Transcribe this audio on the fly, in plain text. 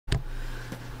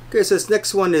Okay, so this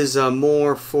next one is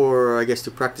more for, I guess,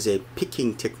 to practice a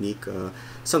picking technique,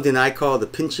 something I call the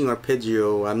pinching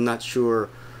arpeggio. I'm not sure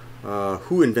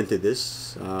who invented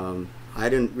this. I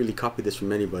didn't really copy this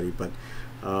from anybody, but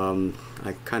I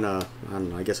don't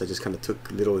know, I guess I just kind of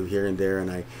took a little here and there, and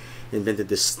I invented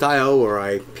this style where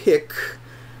I pick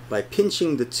by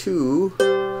pinching the two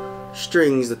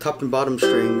strings, the top and bottom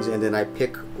strings, and then I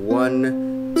pick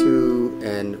 1, 2,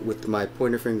 and with my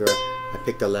pointer finger I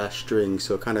pick the last string,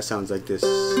 so it kind of sounds like this.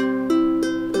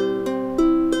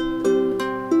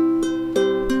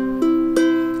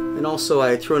 And also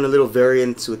I throw in a little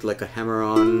variant with like a hammer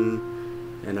on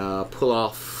and a pull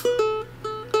off,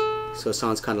 so it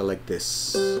sounds kind of like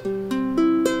this.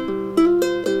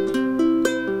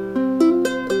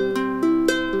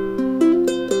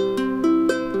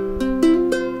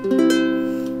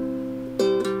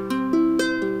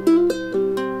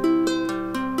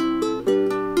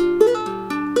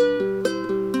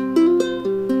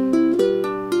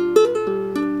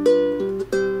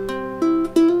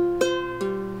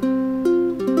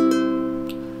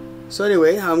 So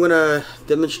anyway, I'm going to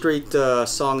demonstrate a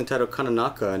song entitled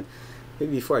Kananaka, and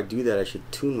maybe before I do that I should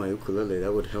tune my ukulele.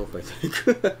 That would help, I think.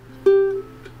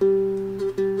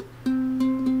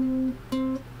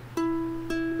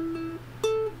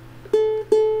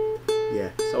 Yeah,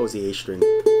 it's always the A string.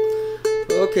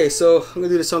 Okay, so I'm going to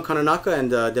do the song Kananaka and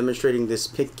demonstrating this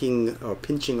picking or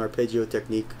pinching arpeggio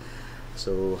technique.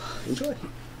 So enjoy.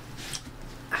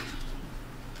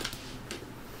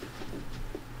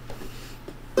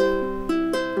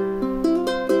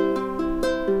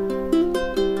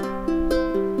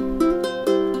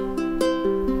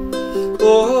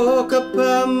 O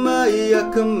kapa mai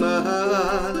a ka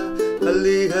mahala,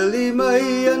 hali hali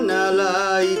mai a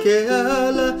nala I ke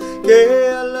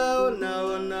ala o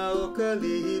na o ka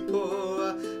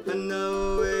lipoa, hana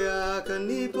o e a ka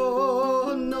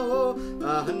nipo no,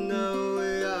 a hana o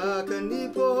e a ka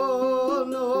nipo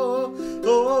no.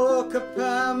 O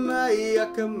kapa mai a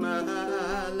ka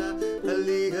mahala,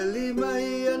 hali hali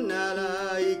mai a nala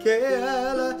I ke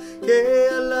ala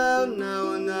o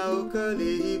na o ka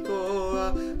lipoa,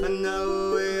 hana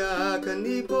o e a ka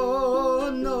nipo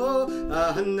no,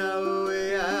 a hana o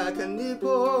e a ka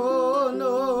nipo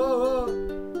no.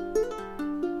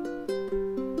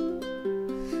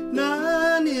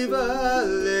 Nani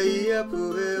vale ia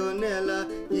puhe o nela,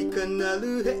 I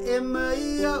kanalu he e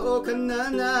mai a o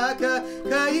Kananaka,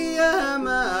 ka ia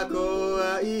mako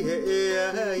a I he e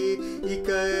ai, I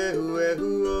ka ehu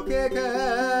o ke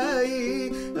kai,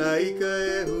 I ka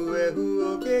ehu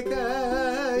o ke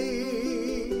kai.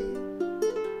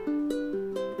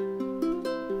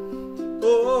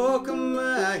 O ka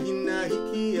mahina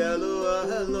hiki alo,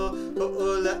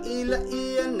 o la I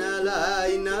na la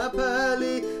I na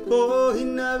pali, o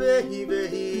hina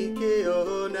vehi ke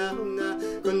o na hunga,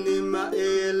 konima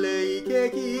ele I ke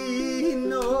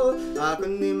kino, a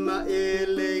konima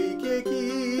ele I ke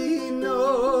kino.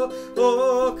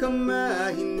 O ka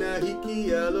mahina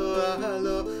hiki alo,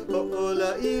 o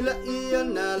la I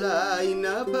na la I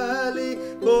na pali,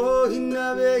 o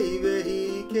hina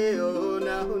vehi ke o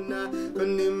na hunga,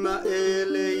 konima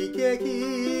ele I ke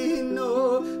kino,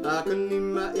 a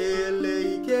konima ele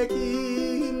I ke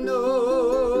kino.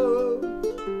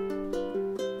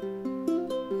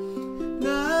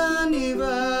 Nani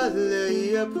vale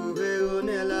ia puhe o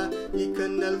nela, I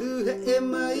kanalu he e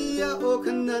mai a o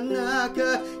Kananaka,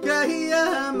 ka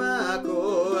ia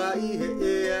mako a I he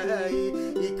e ai,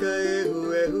 I ka ehu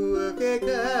o ke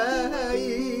kai,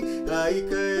 I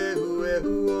ka ehu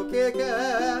o ke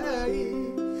kai.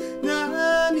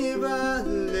 Nani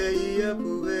vale ia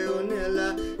puhe o nela,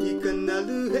 I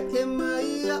kanalu he e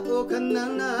mai a o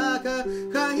Kananaka,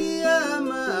 ka ia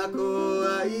mako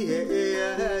a I he e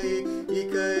ai, I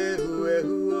ka ehu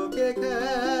o ke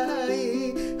kai,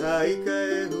 I ka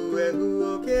ehu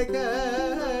o ke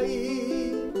kai.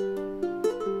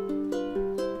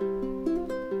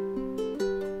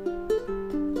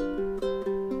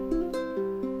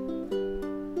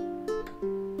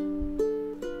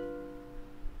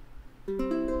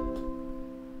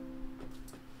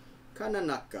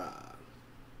 Kananaka.